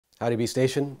Howdy Beast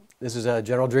Nation. This is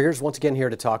General Driggers, once again here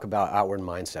to talk about outward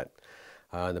mindset.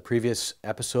 In the previous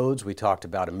episodes, we talked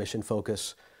about a mission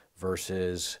focus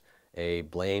versus a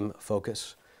blame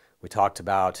focus. We talked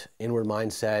about inward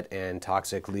mindset and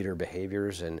toxic leader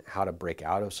behaviors and how to break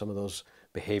out of some of those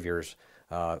behaviors,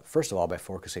 first of all, by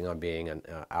focusing on being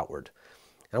outward.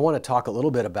 And I want to talk a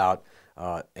little bit about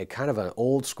a kind of an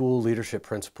old school leadership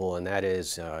principle, and that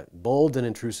is bold and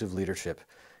intrusive leadership.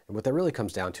 And what that really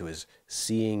comes down to is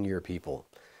seeing your people.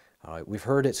 We've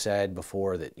heard it said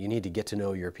before that you need to get to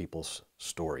know your people's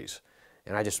stories.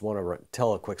 And I just want to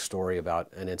tell a quick story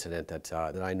about an incident that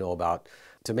I know about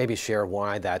to maybe share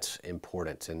why that's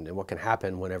important and what can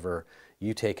happen whenever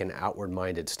you take an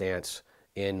outward-minded stance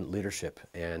in leadership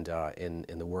and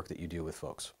in the work that you do with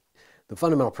folks. The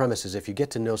fundamental premise is if you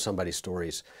get to know somebody's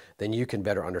stories, then you can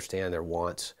better understand their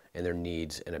wants and their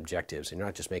needs and objectives. And you're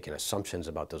not just making assumptions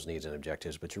about those needs and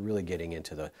objectives, but you're really getting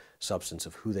into the substance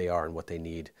of who they are and what they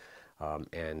need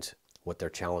and what they're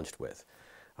challenged with.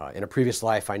 In a previous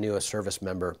life, I knew a service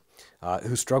member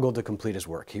who struggled to complete his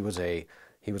work. He was in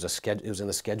the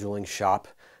scheduling shop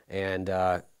and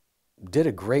did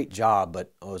a great job,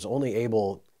 but was only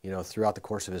able, throughout the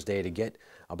course of his day to get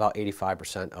about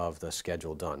 85% of the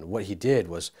schedule done. What he did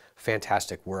was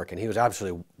fantastic work, and he was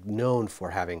absolutely known for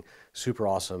having super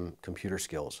awesome computer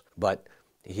skills. But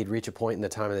he'd reach a point in the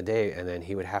time of the day, and then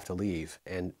he would have to leave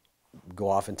and go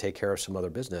off and take care of some other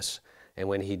business. And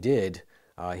when he did,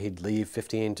 he'd leave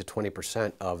 15 to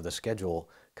 20% of the schedule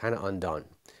kind of undone.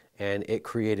 And it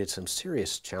created some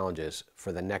serious challenges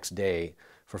for the next day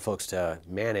for folks to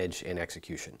manage in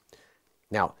execution.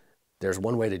 Now, there's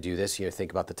one way to do this. You think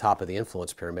about the top of the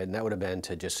influence pyramid, and that would have been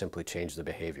to just simply change the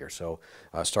behavior. So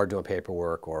start doing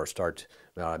paperwork or start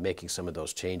making some of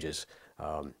those changes.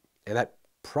 And that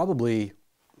probably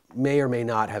may or may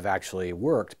not have actually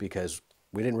worked because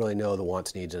we didn't really know the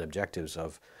wants, needs, and objectives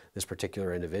of this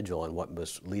particular individual and what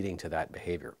was leading to that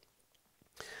behavior.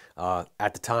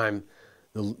 At the time,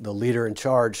 the leader in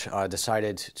charge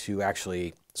decided to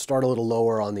actually start a little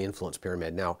lower on the influence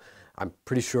pyramid. Now, I'm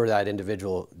pretty sure that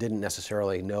individual didn't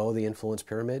necessarily know the influence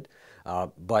pyramid,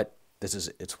 but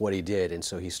it's what he did. And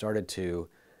so he started to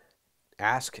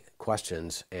ask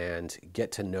questions and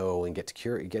get to know and get a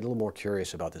little more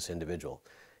curious about this individual.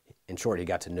 In short, he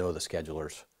got to know the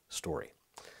scheduler's story.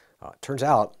 Turns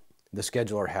out the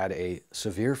scheduler had a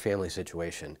severe family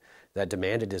situation that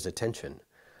demanded his attention,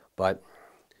 but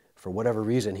for whatever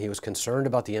reason, he was concerned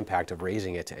about the impact of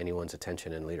raising it to anyone's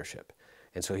attention in leadership.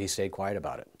 And so he stayed quiet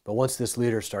about it. But once this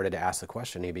leader started to ask the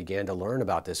question, he began to learn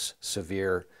about this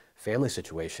severe family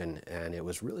situation. And it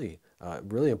was really,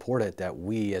 really important that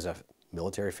we as a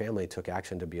military family took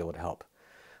action to be able to help.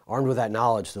 Armed with that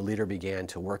knowledge, the leader began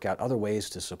to work out other ways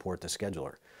to support the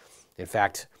scheduler. In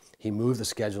fact, he moved the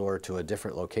scheduler to a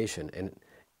different location. And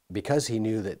because he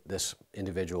knew that this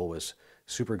individual was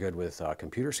super good with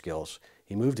computer skills,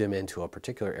 he moved him into a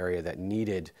particular area that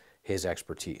needed his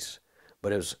expertise.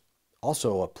 But it was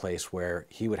also a place where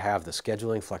he would have the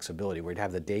scheduling flexibility, where he'd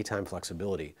have the daytime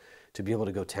flexibility to be able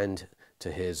to go tend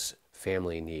to his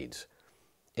family needs.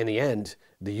 In the end,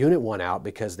 the unit won out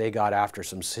because they got after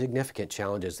some significant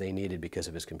challenges they needed because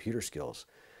of his computer skills.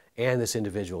 And this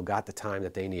individual got the time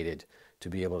that they needed to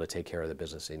be able to take care of the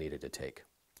business they needed to take.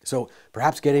 So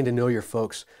perhaps getting to know your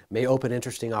folks may open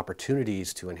interesting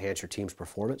opportunities to enhance your team's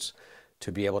performance,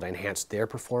 to be able to enhance their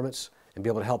performance, and be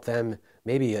able to help them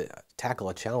maybe tackle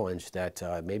a challenge that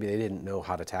maybe they didn't know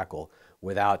how to tackle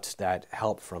without that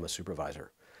help from a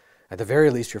supervisor. At the very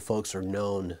least, your folks are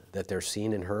known that they're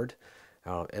seen and heard,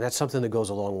 and that's something that goes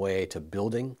a long way to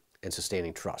building and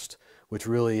sustaining trust, which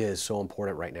really is so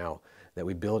important right now that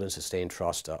we build and sustain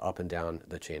trust up and down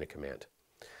the chain of command.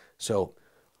 So,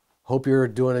 hope you're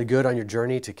doing good on your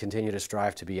journey to continue to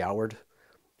strive to be outward.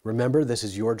 Remember, this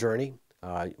is your journey.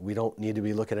 We don't need to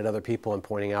be looking at other people and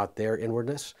pointing out their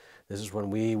inwardness. This is when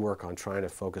we work on trying to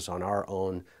focus on our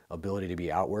own ability to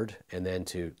be outward and then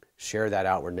to share that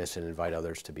outwardness and invite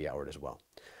others to be outward as well.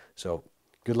 So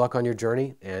good luck on your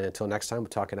journey, and until next time, we're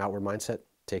talking outward mindset.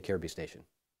 Take care, Beast Nation.